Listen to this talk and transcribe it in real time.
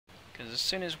Because as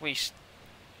soon as we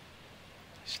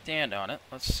stand on it,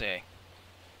 let's see.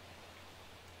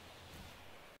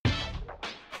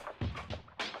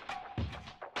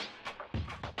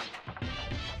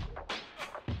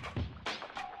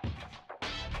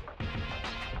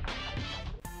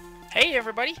 Hey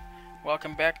everybody!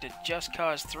 Welcome back to Just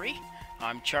Cause 3.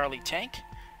 I'm Charlie Tank,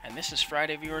 and this is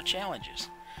Friday Viewer Challenges.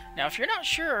 Now, if you're not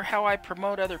sure how I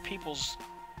promote other people's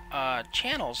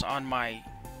channels on my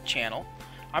channel,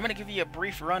 I'm going to give you a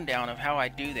brief rundown of how I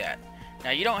do that. Now,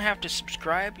 you don't have to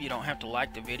subscribe, you don't have to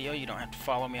like the video, you don't have to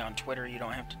follow me on Twitter, you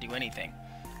don't have to do anything.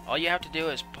 All you have to do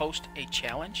is post a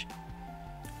challenge,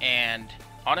 and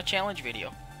on a challenge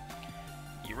video,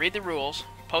 you read the rules,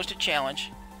 post a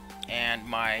challenge, and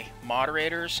my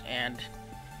moderators and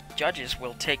judges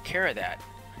will take care of that.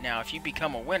 Now, if you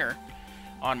become a winner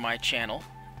on my channel,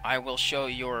 I will show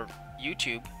your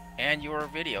YouTube and your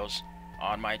videos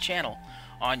on my channel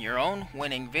on your own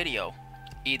winning video,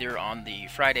 either on the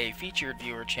Friday Featured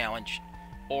Viewer Challenge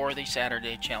or the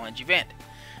Saturday Challenge event.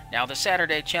 Now, the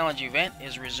Saturday Challenge event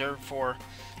is reserved for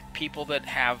people that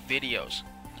have videos,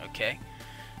 okay?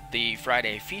 The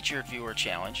Friday Featured Viewer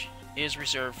Challenge is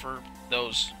reserved for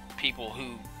those people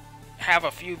who have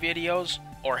a few videos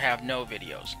or have no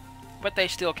videos, but they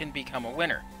still can become a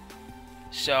winner.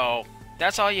 So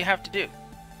that's all you have to do.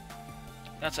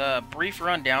 That's a brief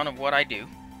rundown of what I do.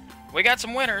 We got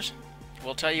some winners.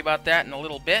 We'll tell you about that in a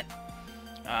little bit,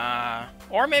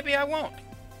 or maybe I won't.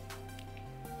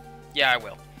 Yeah, I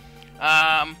will.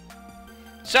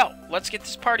 So let's get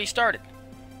this party started.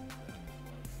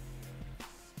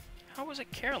 How was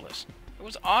it careless? It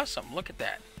was awesome. Look at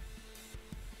that.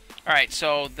 Alright,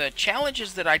 so the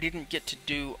challenges that I didn't get to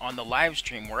do on the live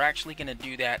stream, we're actually going to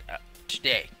do that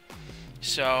today.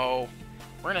 So,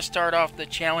 we're going to start off the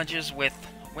challenges with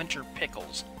Winter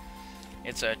Pickles.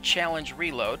 It's a challenge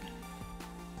reload.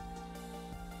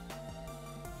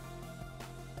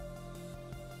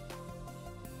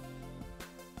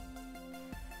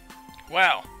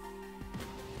 Wow.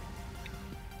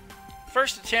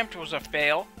 First attempt was a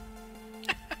fail.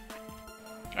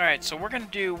 Alright, so we're going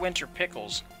to do Winter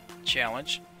Pickles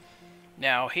challenge.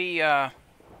 Now, he had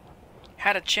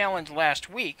a challenge last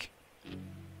week.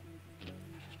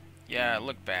 Yeah, it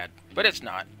looked bad, but it's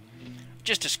not.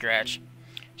 Just a scratch.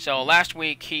 So last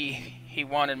week he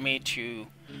wanted me to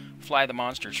fly the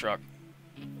monster truck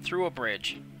through a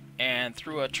bridge and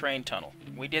through a train tunnel.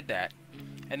 We did that.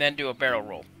 And then do a barrel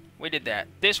roll. We did that.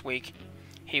 This week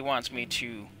he wants me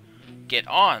to get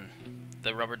on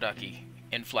the rubber ducky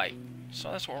in flight.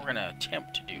 So that's what we're going to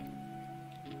attempt to do.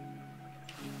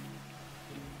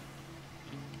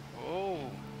 Oh.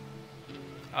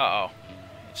 Uh-oh.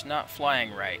 It's not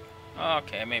flying right.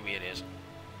 Okay, maybe it is.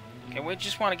 Okay, we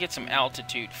just want to get some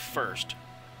altitude first.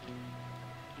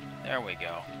 There we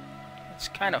go. It's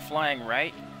kind of flying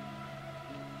right.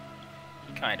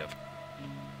 Kind of.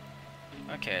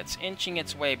 Okay, it's inching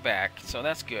its way back, so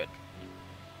that's good.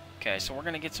 Okay, so we're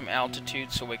going to get some altitude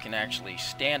so we can actually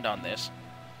stand on this.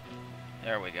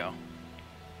 There we go.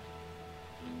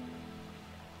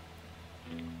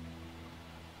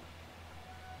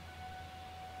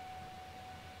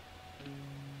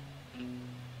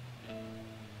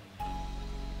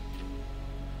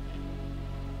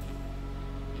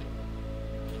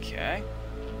 Okay.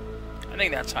 I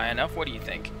think that's high enough. What do you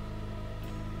think?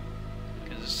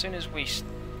 Because as soon as we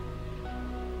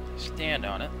stand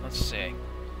on it, let's see.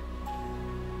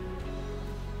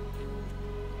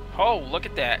 Oh, look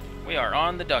at that. We are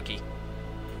on the ducky.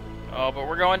 Oh, but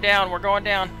we're going down. We're going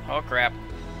down. Oh, crap.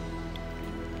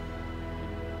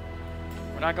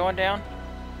 We're not going down?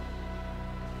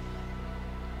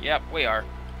 Yep, we are.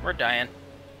 We're dying.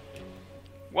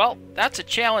 Well, that's a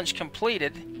challenge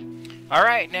completed.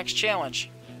 Alright, next challenge.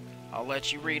 I'll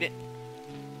let you read it.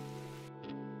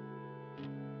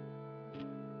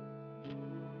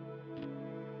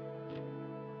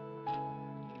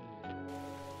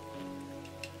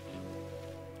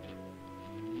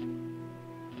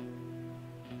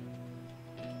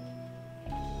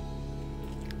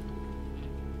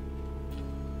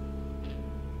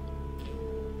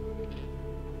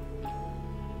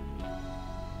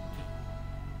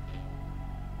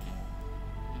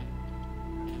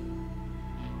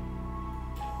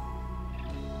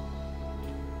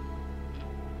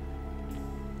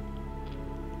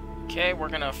 Okay, we're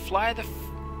gonna fly the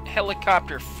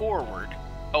helicopter forward.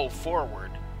 Oh,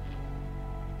 forward.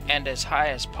 And as high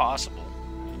as possible.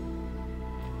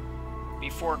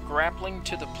 Before grappling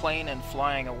to the plane and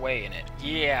flying away in it.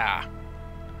 Yeah.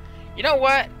 You know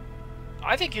what?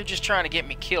 I think you're just trying to get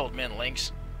me killed,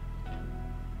 Minlinks.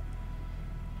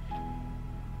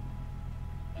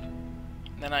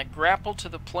 Then I grapple to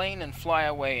the plane and fly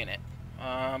away in it.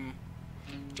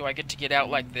 Do I get to get out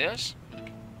like this?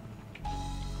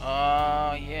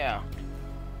 Yeah.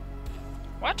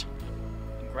 What?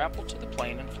 Grapple to the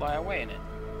plane and fly away in it.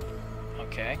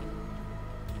 Okay.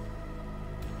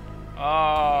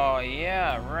 Oh,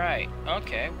 yeah, right.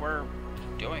 Okay, we're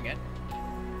doing it.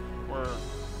 We're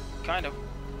kind of...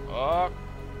 Oh.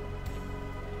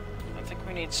 I think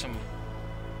we need some...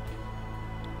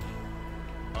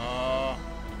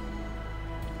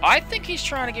 I think he's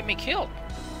trying to get me killed.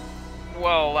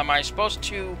 Well, am I supposed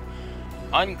to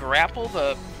ungrapple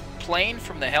the plane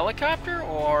from the helicopter,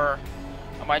 or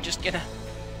am I just gonna...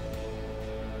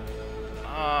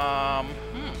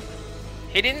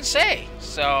 He didn't say,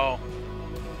 so...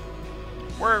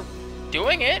 We're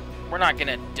doing it. We're not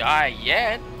gonna die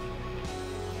yet.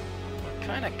 We're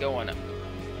kind of going up.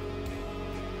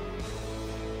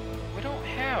 We don't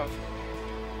have...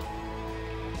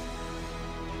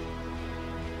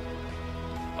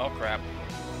 Oh, crap.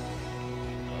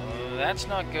 That's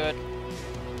not good.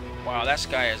 Wow, that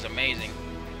sky is amazing.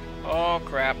 Oh,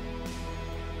 crap.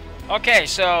 Okay,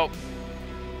 so...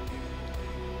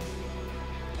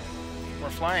 We're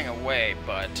flying away,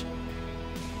 but...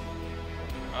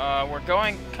 we're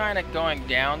kind of going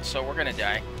down, so we're gonna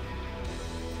die.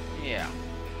 Yeah.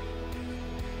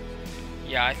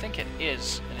 Yeah, I think it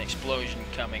is an explosion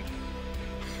coming.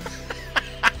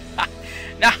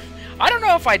 Now, I don't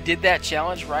know if I did that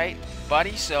challenge right,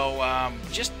 buddy, so,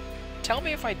 just tell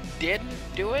me if I didn't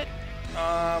do it.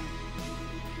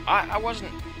 I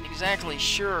wasn't exactly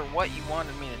sure what you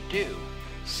wanted me to do,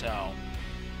 so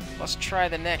let's try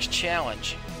the next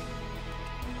challenge.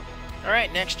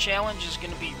 Alright, next challenge is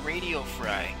going to be Radio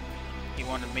Fry. He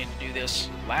wanted me to do this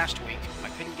last week. I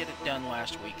couldn't get it done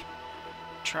last week.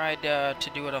 Tried to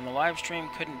do it on the live stream,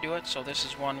 couldn't do it, so this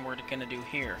is one we're going to do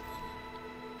here.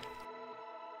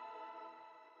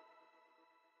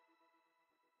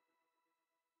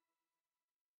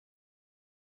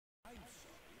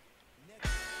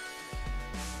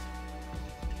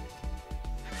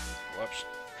 Whoops.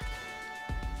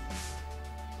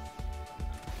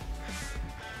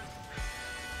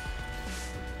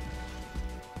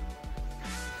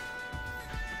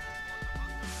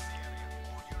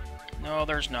 No,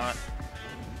 there's not.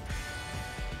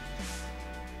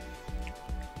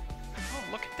 Oh,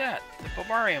 look at that. The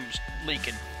Pomarium's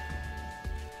leaking.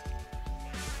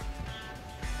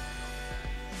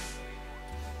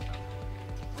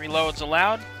 Reloads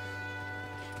allowed.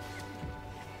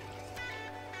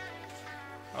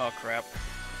 Oh, crap.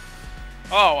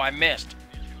 Oh, I missed.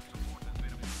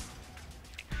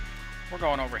 We're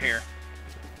going over here.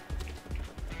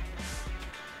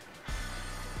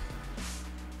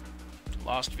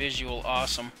 Lost visual,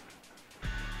 awesome.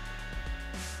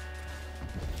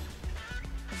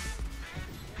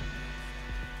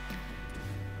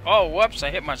 Oh, whoops,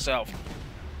 I hit myself.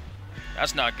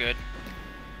 That's not good.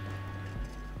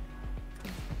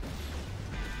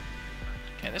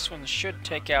 Okay, this one should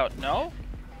take out... No?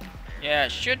 Yeah,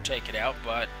 it should take it out,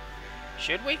 but...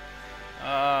 Should we?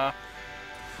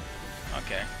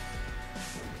 Okay.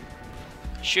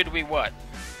 Should we what?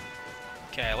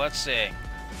 Okay, let's see.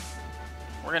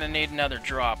 We're gonna need another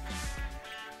drop.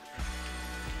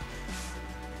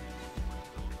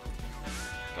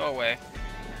 Go away.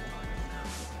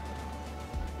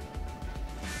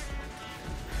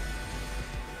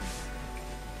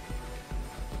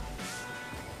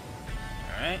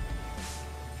 Alright.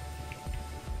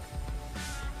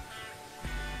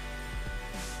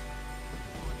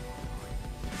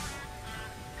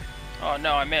 Oh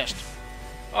no, I missed.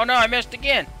 Oh no, I missed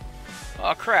again.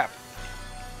 Oh crap.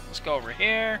 Let's go over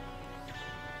here.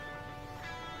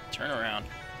 Turn around.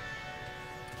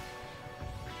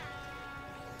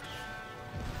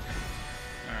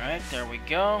 Alright, there we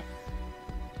go.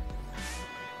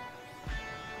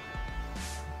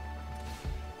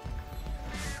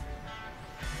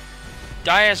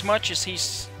 Die as much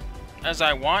as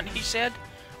I want, he said.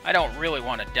 I don't really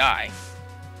want to die.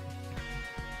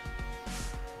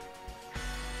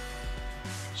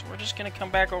 So we're just gonna come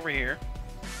back over here.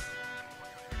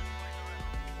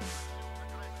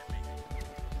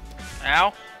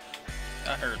 Ow.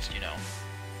 That hurts, you know.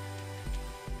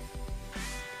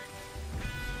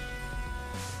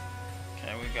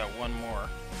 Okay, we've got one more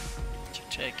to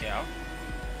take out.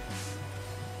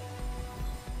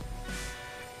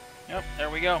 Yep,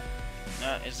 there we go.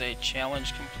 That is a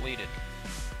challenge completed.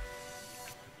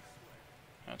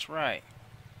 That's right.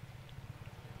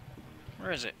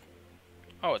 Where is it?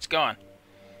 Oh, it's gone.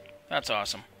 That's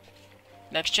awesome.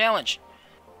 Next challenge.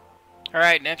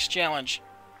 Alright, next challenge.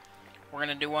 We're going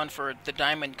to do one for the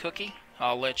diamond cookie.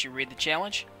 I'll let you read the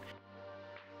challenge.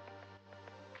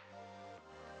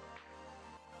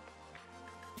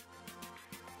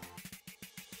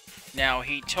 Now,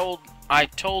 I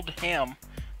told him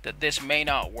that this may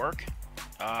not work.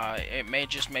 It may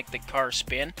just make the car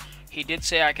spin. He did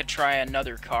say I could try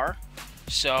another car,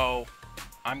 so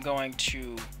I'm going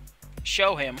to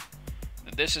show him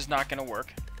that this is not going to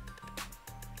work.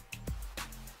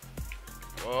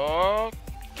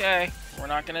 Okay, we're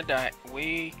not going to die.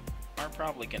 We are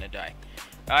probably going to die.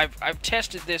 I've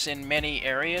tested this in many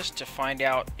areas to find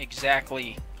out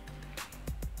exactly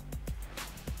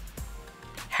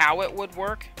how it would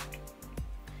work.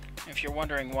 If you're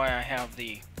wondering why I have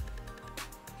the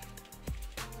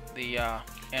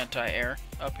anti-air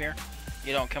up here,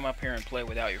 you don't come up here and play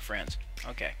without your friends.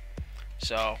 Okay,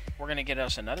 so we're gonna get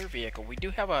us another vehicle. We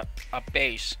do have a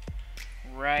base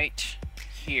right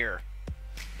here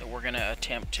that we're gonna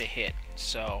attempt to hit,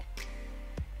 so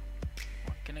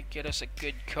we're gonna get us a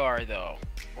good car though.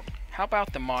 How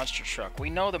about the monster truck? We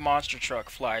know the monster truck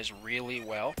flies really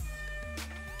well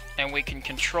and we can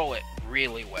control it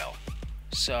really well.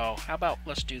 So how about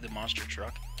let's do the monster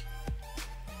truck.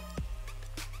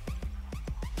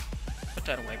 Put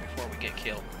that away before we get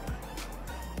killed.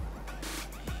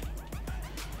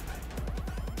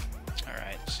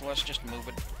 Alright, so let's just move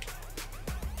it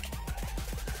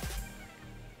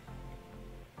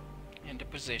into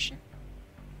position.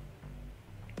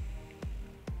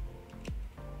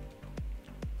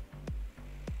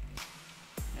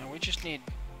 Now we just need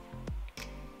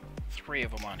 3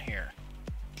 of them on here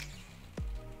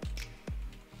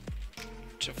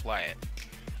to fly it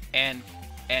and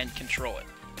control it,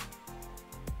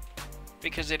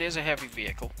 because it is a heavy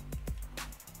vehicle.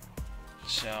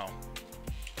 So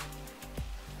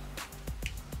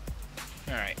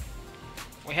alright,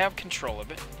 we have control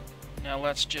of it. Now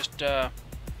let's just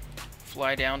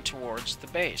fly down towards the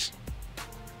base.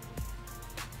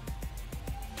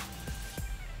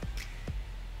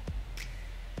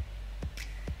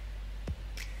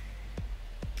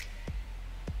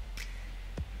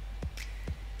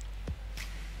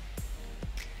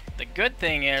 The good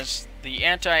thing is the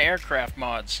anti-aircraft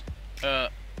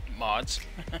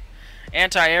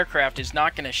anti-aircraft is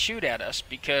not going to shoot at us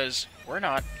because we're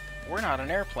not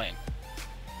an airplane.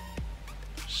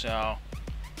 So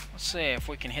let's see if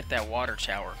we can hit that water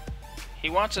tower. He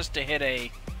wants us to hit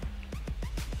a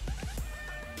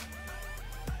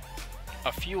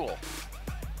fuel,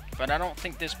 but I don't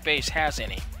think this base has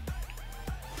any.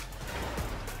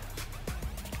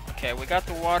 Okay, we got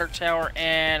the water tower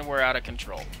and we're out of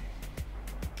control.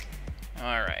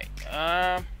 Alright,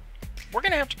 we're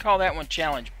gonna have to call that one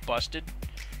challenge busted.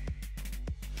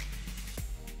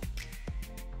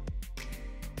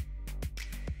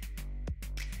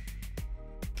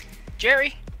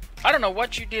 Jerry, I don't know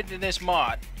what you did to this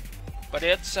mod, but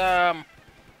it's, no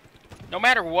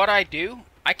matter what I do,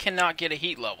 I cannot get a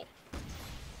heat level.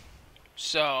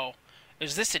 So,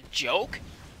 is this a joke,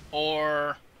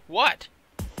 or what?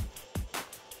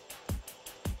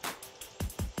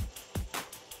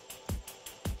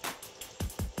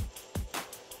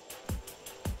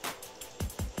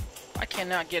 I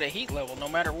cannot get a heat level no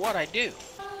matter what I do.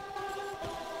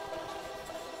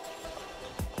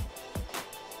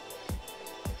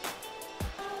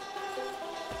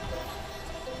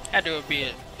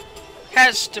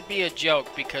 Has to be a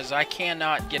joke because I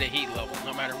cannot get a heat level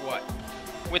no matter what.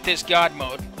 With this God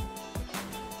mode,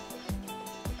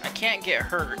 I can't get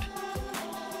hurt.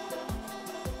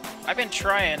 I've been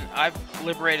trying. I've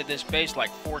liberated this base like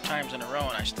 4 times in a row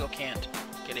and I still can't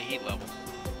get a heat level.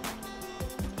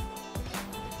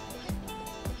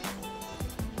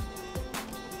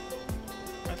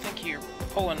 I think you're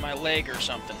pulling my leg or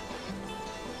something.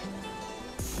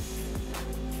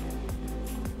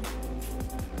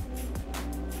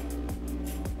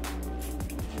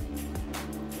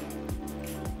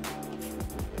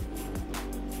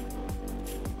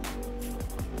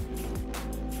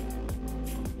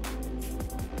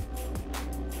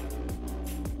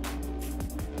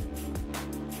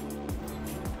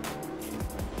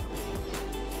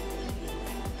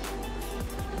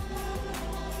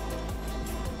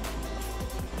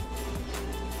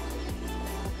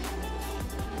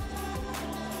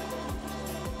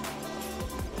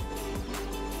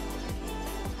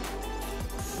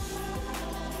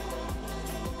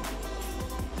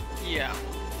 Yeah.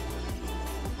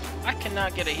 I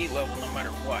cannot get a heat level no matter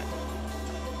what.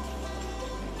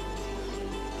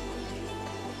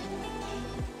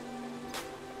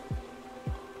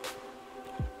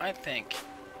 I think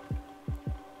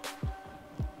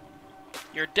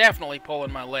you're definitely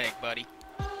pulling my leg, buddy.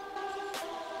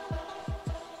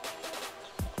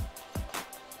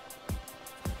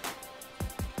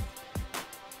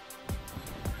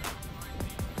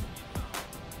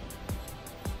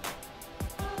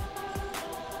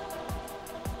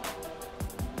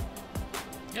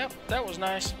 Yep, that was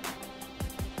nice.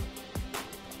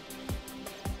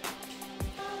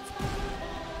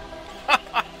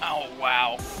 Oh,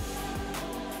 wow.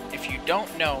 If you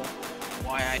don't know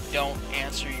why I don't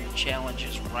answer your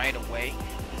challenges right away,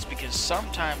 it's because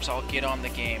sometimes I'll get on the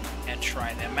game and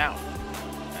try them out.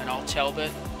 And I'll tell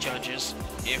the judges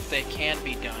if they can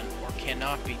be done or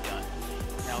cannot be done.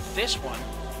 Now, this one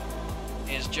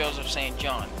is Joseph St.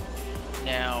 John.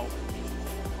 Now,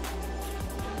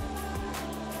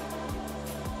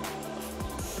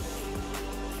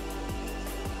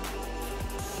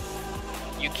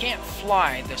 you can't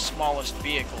fly the smallest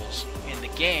vehicles in the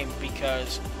game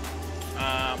because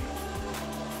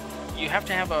you have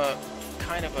to have a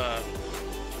kind of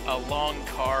a long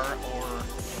car or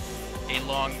a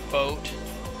long boat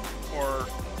or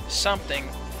something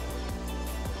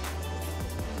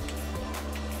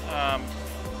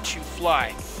to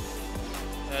fly,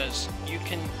 because you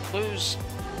can lose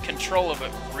control of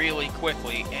it really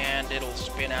quickly and it'll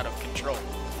spin out of control.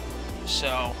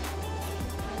 So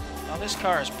now this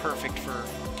car is perfect for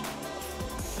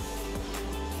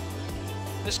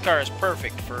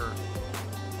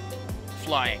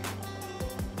flying.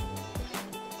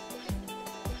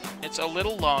 It's a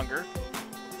little longer.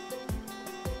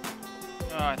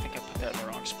 Oh, I think I put that in the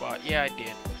wrong spot. Yeah, I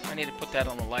did. I need to put that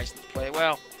on the license plate.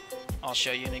 Well, I'll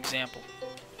show you an example.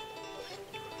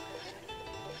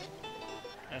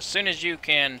 As soon as you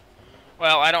can,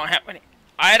 well, I don't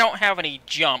have any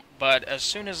jump, but as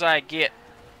soon as I get,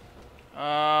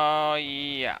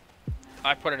 yeah,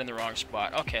 I put it in the wrong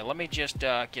spot. Okay, let me just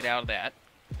get out of that.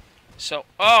 So,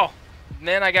 oh, and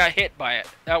then I got hit by it.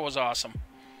 That was awesome.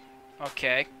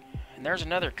 Okay, and there's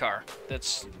another car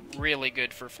that's really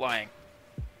good for flying.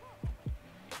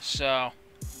 So,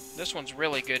 this one's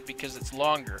really good because it's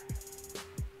longer.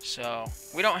 So,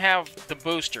 we don't have the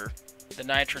booster, the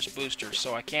nitrous booster,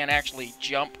 so I can't actually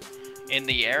jump in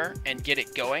the air and get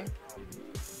it going.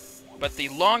 But the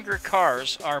longer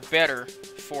cars are better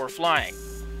for flying.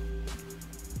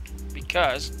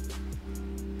 Because,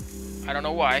 I don't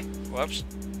know why, whoops,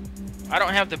 I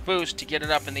don't have the boost to get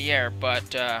it up in the air, but,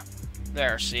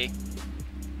 there, see?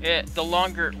 The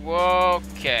longer,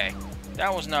 okay,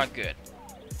 that was not good.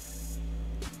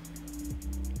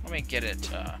 Let me get it,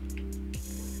 let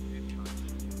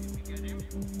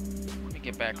me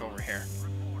get back over here.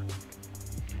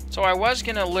 So I was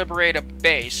going to liberate a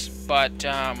base, but,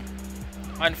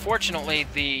 unfortunately,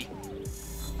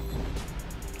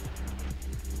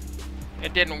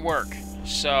 it didn't work.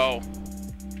 So,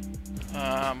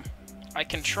 I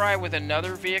can try with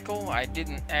another vehicle. I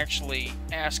didn't actually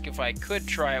ask if I could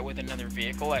try it with another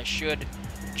vehicle. I should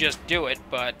just do it,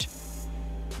 but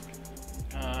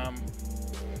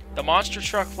the monster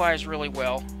truck flies really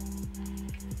well.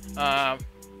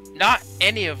 Not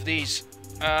any of these.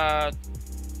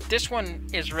 This one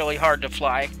is really hard to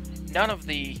fly. None of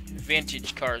the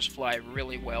vintage cars fly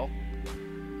really well.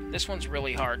 This one's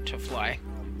really hard to fly.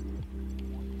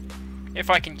 If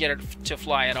I can get it to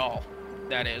fly at all,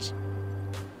 that is.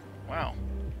 Wow.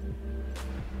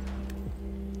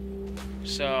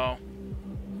 So,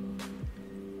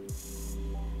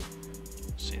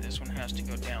 see, this one has to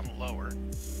go down lower.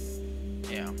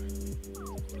 Yeah.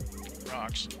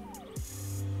 Rocks.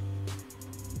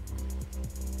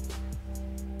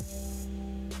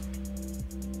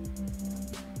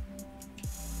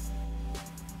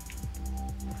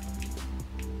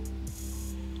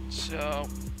 So,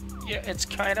 yeah, it's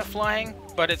kind of flying,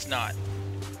 but it's not.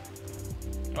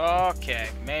 Okay,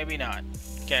 maybe not.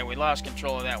 Okay, we lost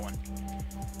control of that one.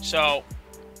 So,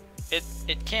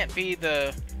 it can't be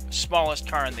the smallest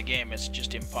car in the game. It's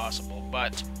just impossible.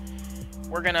 But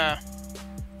we're gonna...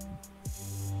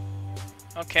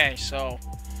 Okay, so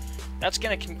that's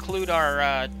gonna conclude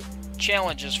our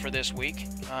challenges for this week.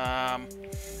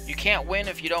 You can't win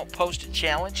if you don't post a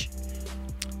challenge.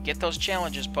 Get those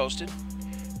challenges posted.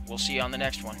 We'll see you on the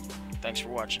next one. Thanks for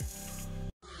watching.